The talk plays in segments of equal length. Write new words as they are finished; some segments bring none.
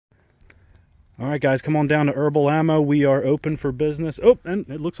All right, guys, come on down to Herbal Ammo. We are open for business. Oh, and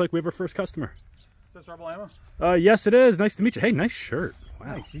it looks like we have our first customer. Is this Herbal Ammo? Yes, it is. Nice to meet you. Hey, nice shirt.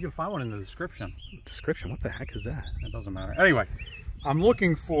 Wow. Thanks. You can find one in the description. Description? What the heck is that? It doesn't matter. Anyway, I'm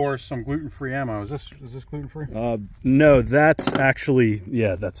looking for some gluten-free ammo. Is this gluten-free? No, that's actually,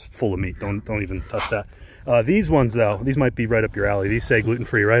 yeah, that's full of meat. Don't even touch that. These ones, though, these might be right up your alley. These say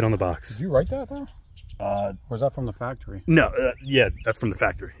gluten-free right on the box. Did you write that, though? Or is that from the factory? No, yeah, that's from the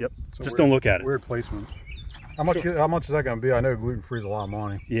factory. Yep. So just don't look at it. Weird placement. How much is that going to be? I know gluten-free is a lot of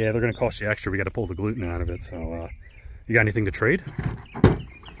money. Yeah, they're going to cost you extra. We got to pull the gluten out of it. So, you got anything to trade?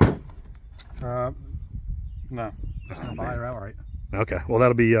 No. Just going to buy it outright. Okay. Well,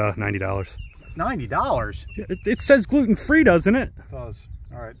 that'll be $90. $90? It says gluten-free, doesn't it? It does.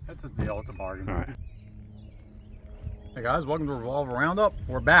 All right. That's a deal. It's a bargain. All right. Hey, guys. Welcome to Revolver Roundup.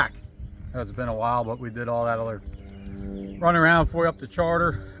 We're back. It's been a while, but we did all that other running around for you up to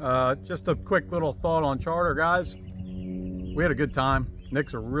Charter. Just a quick little thought on Charter, guys. We had a good time.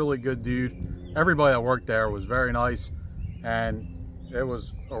 Nick's a really good dude. Everybody that worked there was very nice, and it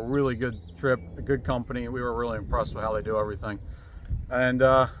was a really good trip, a good company. We were really impressed with how they do everything. And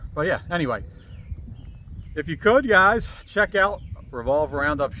but yeah, anyway, if you could, guys, check out Revolver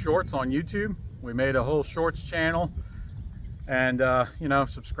Roundup Shorts on YouTube. We made a whole shorts channel, and you know,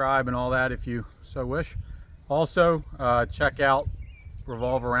 subscribe and all that if you so wish. Also, check out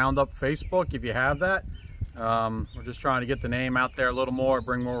Revolver Roundup Facebook if you have that. We're just trying to get the name out there a little more,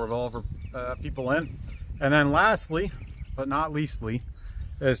 bring more Revolver people in. And then lastly, but not leastly,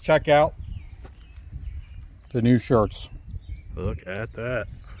 is check out the new shirts. Look at that.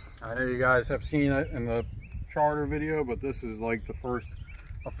 I know you guys have seen it in the Charter video, but this is like the first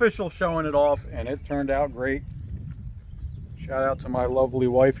official showing it off, and it turned out great. Shout out to my lovely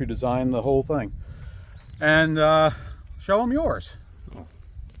wife who designed the whole thing. And show them yours.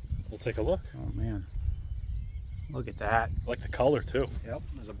 We'll take a look. Oh man, look at that. I like the color too. Yep,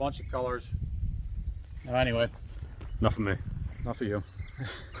 there's a bunch of colors. Now, anyway, Enough of me. enough of you.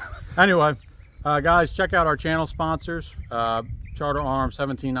 Anyway, guys, check out our channel sponsors. Charter Arms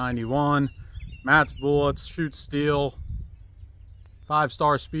 1791, Matt's Bullets, Shoot Steel,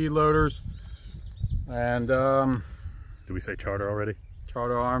 5-star speed loaders, and Did we say Charter already?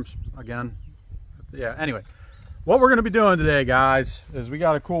 Charter Arms again. Yeah, anyway, what we're going to be doing today, guys, is we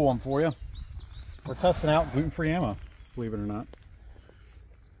got a cool one for you. We're testing out gluten-free ammo, believe it or not.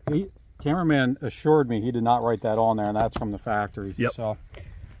 The cameraman assured me he did not write that on there, and that's from the factory. Yep. So,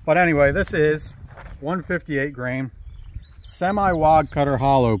 but anyway, this is 158 grain semi-wad cutter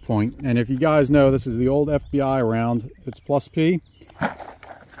hollow point, and if you guys know, this is the old F.B.I. round. It's +P.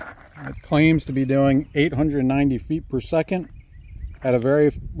 It claims to be doing 890 feet per second at a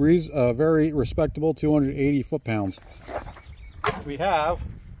very respectable 280 foot-pounds. We have,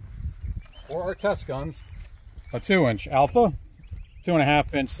 for our test guns, a 2-inch Alpha,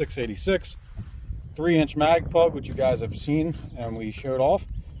 2.5-inch 686, 3-inch Mag Pug, which you guys have seen and we showed off,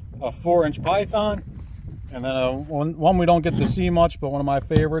 a 4-inch Python, and then one we don't get to see much, but one of my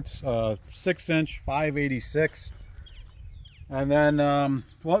favorites, 6-inch 586. And then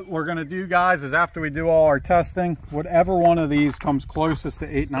what we're going to do, guys, is after we do all our testing, whatever one of these comes closest to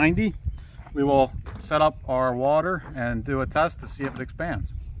 890, we will set up our water and do a test to see if it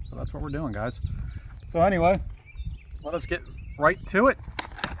expands. So that's what we're doing, guys. So anyway, let us get right to it,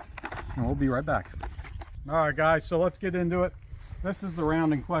 and we'll be right back. All right, guys, so let's get into it. This is the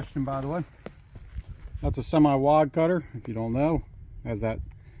round in question, by the way. That's a semi-wad cutter, if you don't know. It has that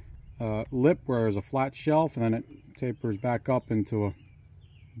lip where there's a flat shelf, and then it tapers back up into a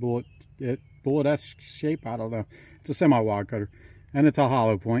bullet-esque shape. I don't know. It's a semi-wad cutter, and it's a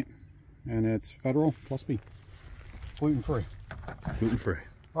hollow point, and it's Federal +P, gluten-free. Gluten-free.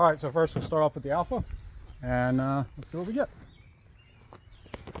 All right, so first we'll start off with the Alpha, and let's see what we get.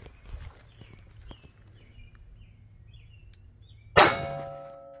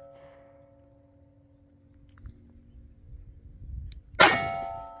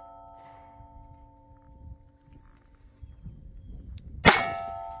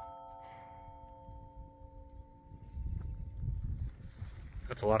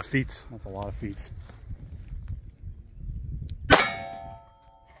 That's a lot of feet. That's a lot of feet.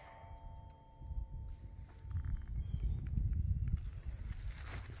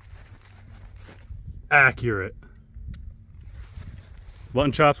 Accurate.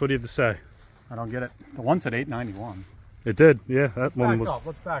 Mutton chops, what do you have to say? I don't get it. The one said 891. It did, yeah. That one was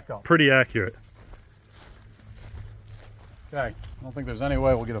Let's back up. pretty accurate. Okay, I don't think there's any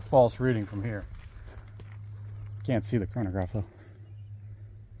way we'll get a false reading from here. Can't see the chronograph though.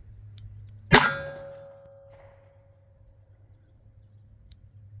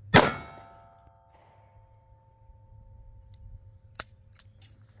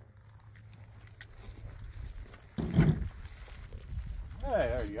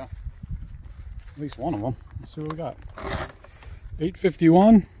 you go. At least one of them. Let's see what we got.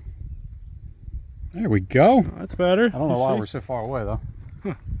 851. There we go. Oh, that's better. I don't know why we're so far away though.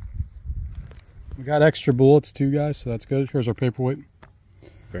 Huh. We got extra bullets too, guys, so that's good. Here's our paperweight.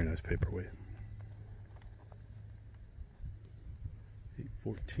 Very nice paperweight.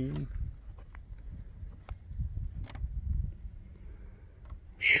 814.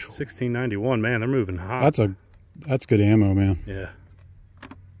 1691. Man, they're moving hot. That's good ammo, man. Yeah.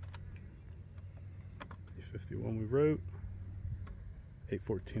 851 we wrote.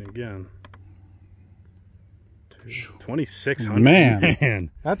 814 again. 2600. Man,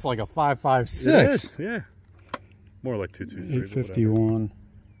 that's like a 5.56. It is, yeah. More like 223. 851.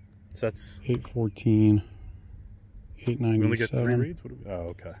 So that's 814. 897. We only get 3 reads? What do we,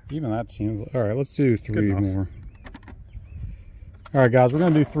 oh, okay. Even that seems like, all right, let's do 3 more. All right, guys, we're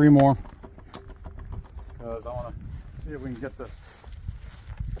going to do 3 more. Because I want to see if we can get this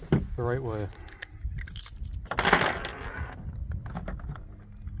the right way.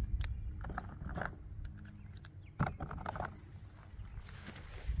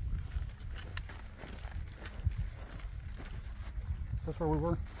 Is this where we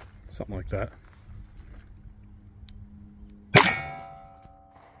were? Something like that.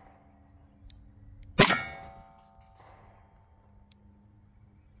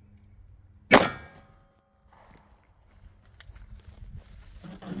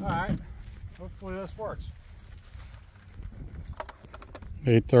 Alright, hopefully this works.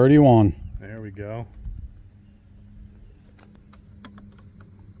 831. There we go.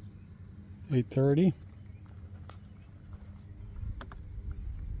 830.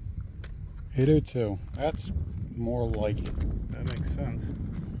 802. That's more like it. That makes sense.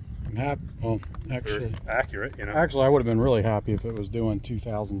 I'm happy. Well, actually, accurate, you know. Actually, I would have been really happy if it was doing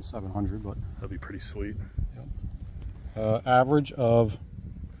 2,700, but that'd be pretty sweet. Yep. Average of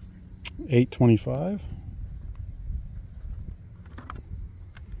 825.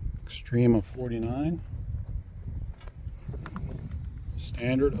 Extreme of 49.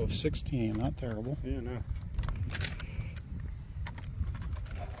 Standard of 16. Not terrible. Yeah, no.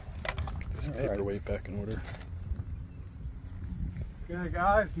 Get this paperweight back in order. Okay,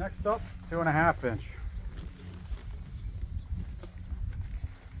 guys. Next up, 2.5 inch.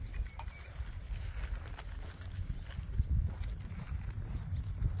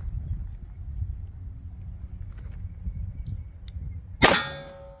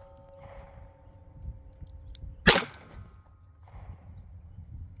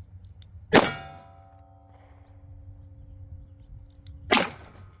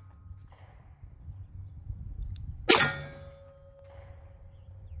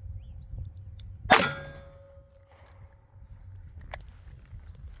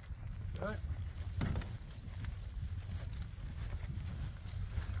 Okay.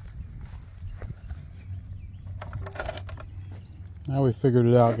 Now we figured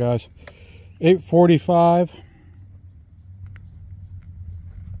it out, guys. 845.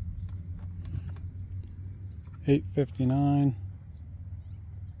 859.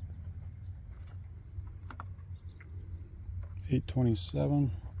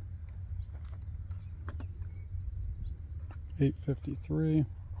 827. 853.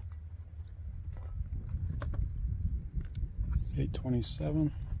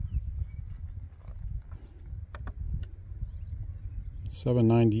 827.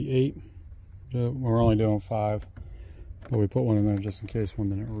 798. We're only doing 5, but we put one in there just in case one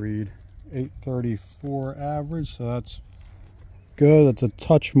didn't read. 834 average, so that's good. That's a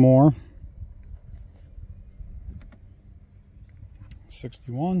touch more.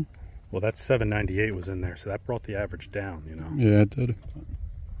 61. Well, that 798 was in there, so that brought the average down, you know. Yeah, it did.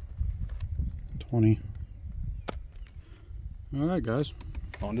 20. All right, guys.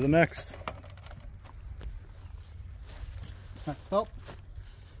 On to the next. Next up,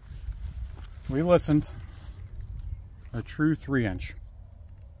 we listened a true 3 inch.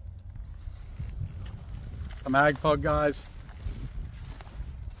 It's the Mag Pug, guys.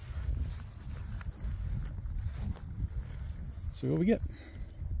 Let's see what we get.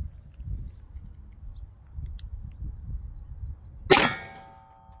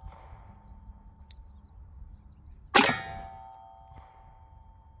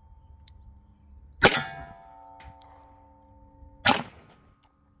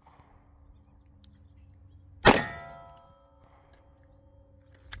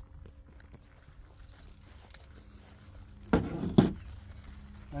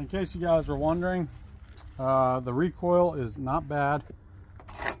 In case you guys were wondering, the recoil is not bad.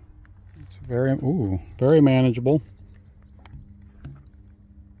 It's very manageable.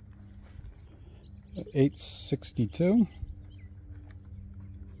 862.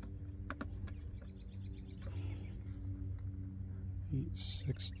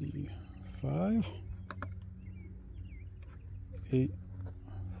 865,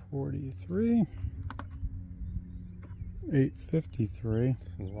 843, 853.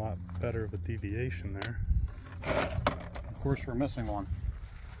 A lot better of a deviation there. Of course, we're missing one.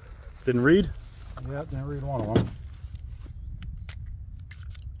 Didn't read? Yeah, didn't read one of them.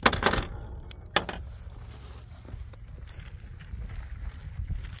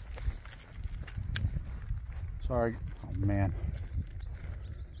 Sorry. Oh, man.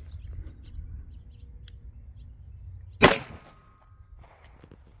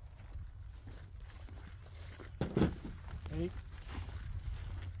 Eight.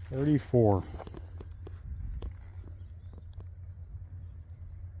 34.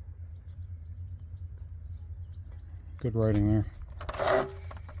 Good writing there.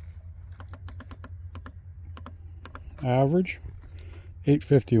 Average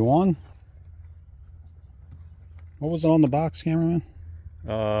 851. What was it on the box, cameraman?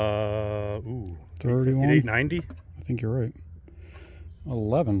 31. 890. I think you're right.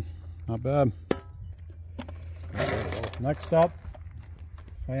 11. Not bad. Next up,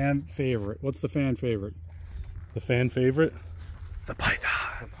 fan favorite. What's the fan favorite? The fan favorite? The Python.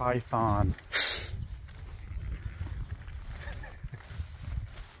 The Python.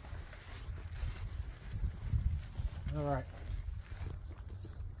 All right.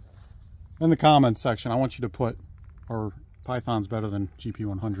 In the comments section, I want you to put, or Python's better than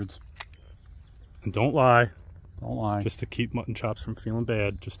GP100s. And don't lie. Don't lie. Just to keep mutton chops from feeling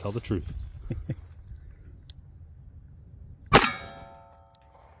bad, just tell the truth. I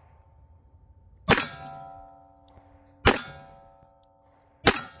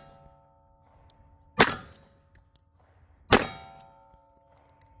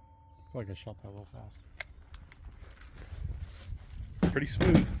feel like I shot that a little fast. Pretty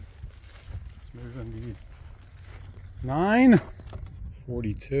smooth. Smooth indeed.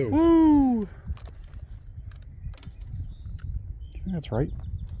 942. Woo! You think that's right?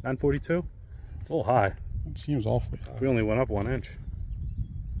 942? It's a little high. It seems awfully high. We only went up 1 inch.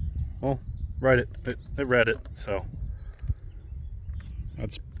 Well, right it read it, so.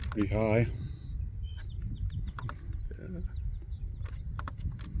 That's pretty high. Yeah.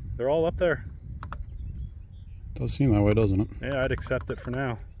 They're all up there. Does seem that way, doesn't it? Yeah, I'd accept it for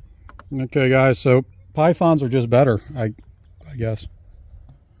now. Okay, guys, so Pythons are just better, I guess.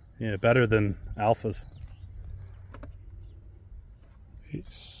 Yeah, better than alphas.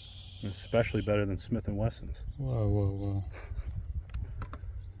 Especially better than Smith&Wessons. Whoa, whoa, whoa.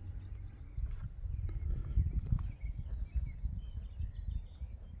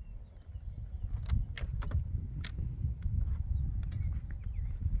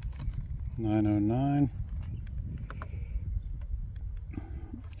 $909.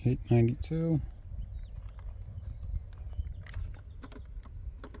 892.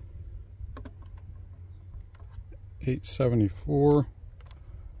 874.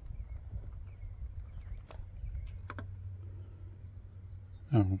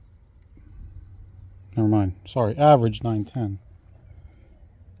 Oh, never mind. Sorry, average 910.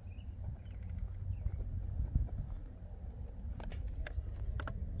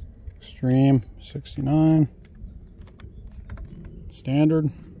 Extreme 69. Standard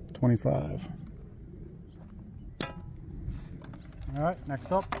 25. All right,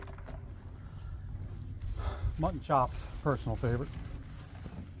 next up, mutton chops, personal favorite.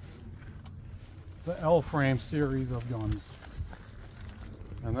 The L-frame series of guns.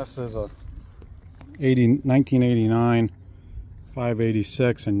 And this is a 1989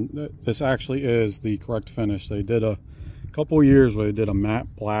 586, and this actually is the correct finish. They did a couple years where they did a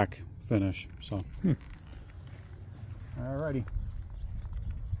matte black finish. So, alrighty.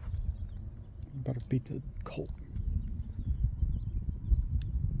 Better beat the Colt.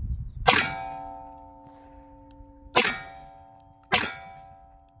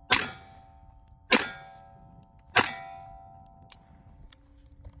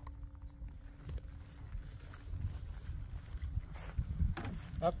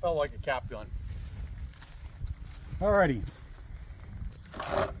 That felt like a cap gun. Alrighty.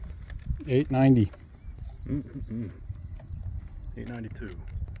 890. 892.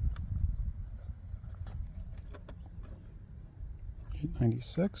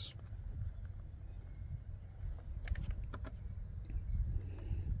 896.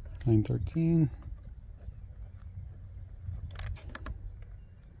 913.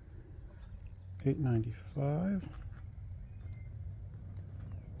 895.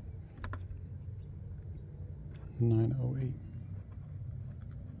 908.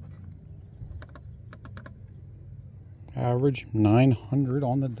 Average 900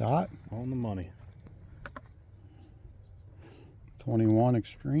 on the dot. On the money. 21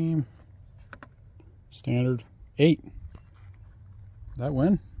 extreme, standard 8. That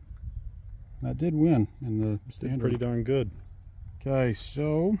win? That did win in the standard. Pretty darn good. Okay,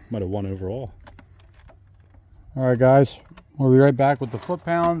 so Might have won overall. all right, guys, we'll be right back with the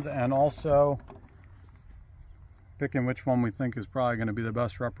foot-pounds and also picking which one we think is probably going to be the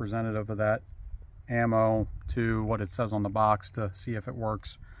best representative of that ammo to what it says on the box to see if it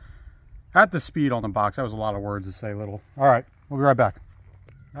works at the speed on the box. That was a lot of words to say little. All right, we'll be right back.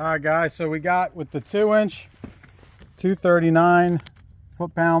 All right, guys, so we got with the 2-inch 239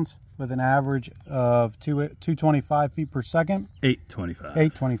 foot-pounds with an average of 225 feet per second. 825.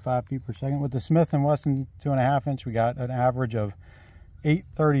 825 feet per second. With the Smith & Wesson 2.5-inch, we got an average of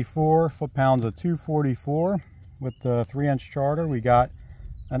 834 foot-pounds of 244. With the 3-inch Charter, we got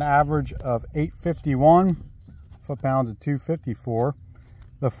an average of 851 foot-pounds of 254.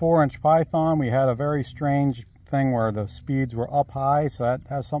 The 4-inch Python, we had a very strange thing where the speeds were up high, so that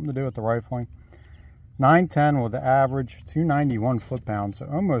has something to do with the rifling. 910 with the average 291 foot-pounds, so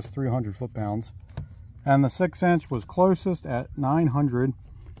almost 300 foot-pounds. And the 6-inch was closest at 900,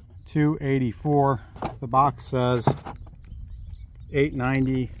 284. The box says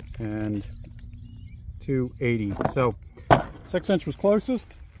 890 and 280. So 6-inch was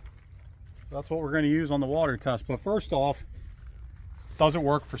closest. That's what we're going to use on the water test. But first off, does it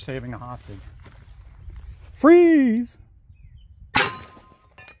work for saving a hostage? Freeze!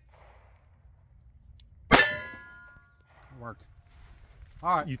 Worked.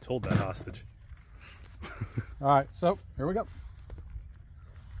 All right. You told that hostage. All right, so here we go.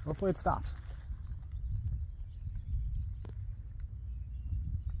 Hopefully it stops.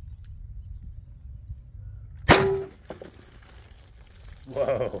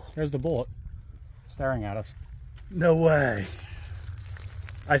 Whoa. There's the bullet staring at us. No way.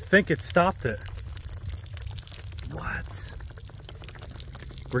 I think it stopped it. What?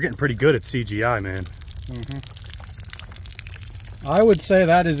 We're getting pretty good at CGI, man. Mm-hmm. I would say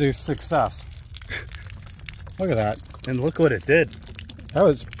that is a success. Look at that. And look what it did. That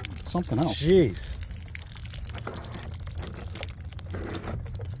was something else. Jeez.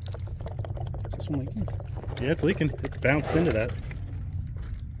 This one leaking? Yeah, it's leaking. It bounced into that.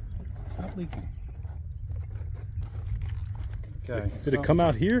 It's not leaking. Okay. Did it come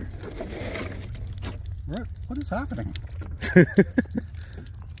out here? What is happening?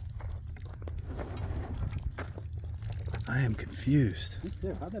 I am confused. Me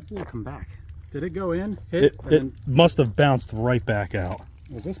too. How'd that bullet come back? Did it go in? Hit? It must have bounced right back out.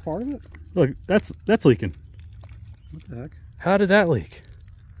 Was this part of it? Look, that's leaking. What the heck? How did that leak?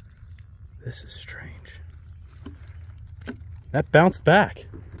 This is strange. That bounced back.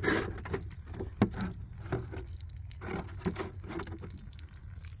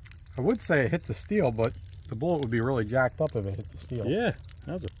 I would say it hit the steel, but the bullet would be really jacked up if it hit the steel. Yeah,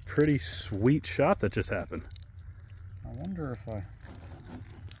 that was a pretty sweet shot that just happened. I wonder if I...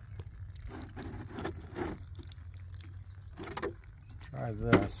 try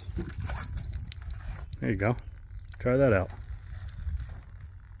this. There you go. Try that out.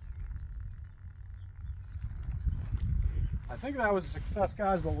 I think that was a success,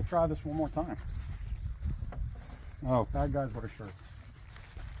 guys, but we'll try this one more time. Oh, bad guys wear a shirt.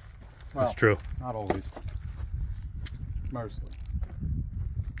 Well, That's true. not always. Mostly.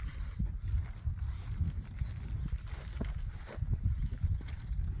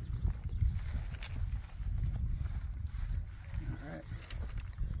 Alright.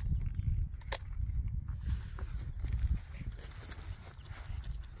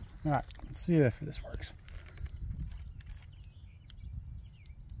 Alright, let's see if this works.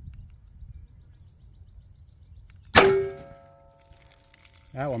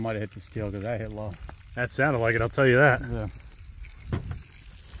 That one might have hit the steel because that hit low. That sounded like it, I'll tell you that. Yeah.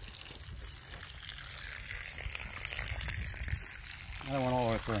 That went all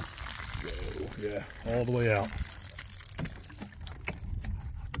the way through. Whoa, yeah, all the way out.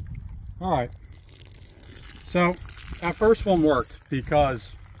 All right. So that first one worked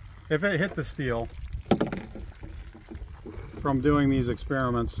because if it hit the steel from doing these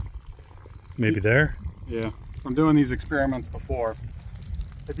experiments. Maybe there? Yeah. From doing these experiments before.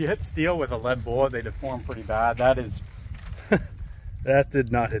 If you hit steel with a lead bullet, they deform pretty bad. That is... That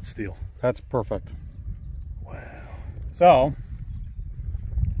did not hit steel. That's perfect. Wow. So,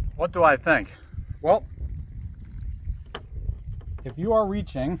 what do I think? Well, if you are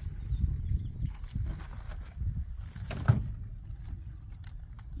reaching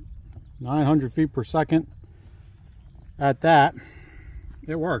 900 feet per second at that,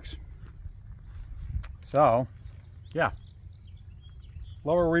 it works. So, yeah.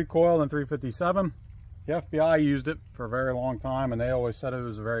 Lower recoil than 357, The F.B.I. used it for a very long time, and they always said it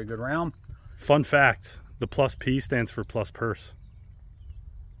was a very good round. Fun fact, the +P stands for plus purse.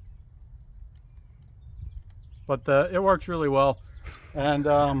 But it works really well. And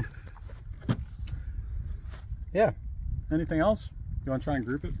yeah, anything else? You want to try and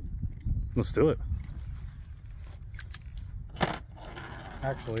group it? Let's do it.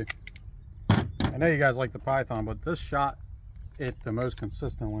 Actually, I know you guys like the Python, but this shot it the most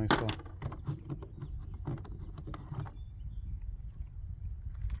consistently, so.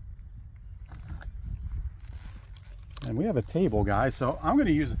 And we have a table, guys, so I'm going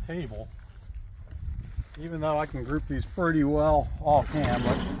to use a table, even though I can group these pretty well offhand,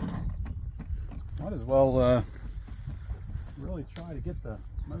 but might as well really try to get the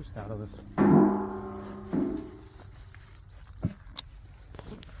most out of this.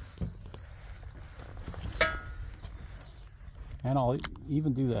 And I'll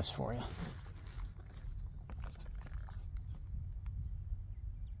even do this for you.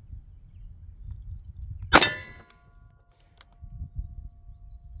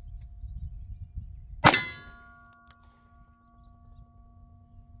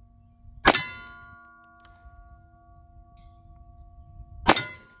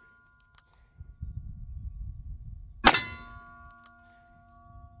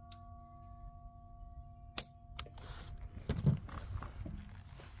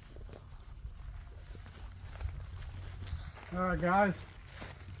 All right, guys.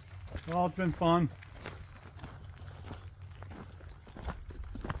 Well, it's been fun.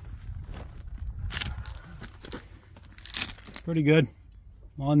 Pretty good.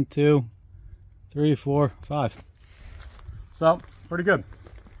 1, 2, 3, 4, 5. So, pretty good.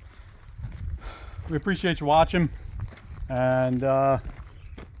 We appreciate you watching. And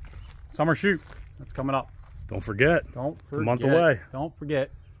summer shoot, that's coming up. Don't forget. It's a month away. Don't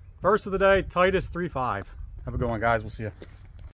forget. First of the day, Titus 3.5. Have a good one, guys. We'll see you.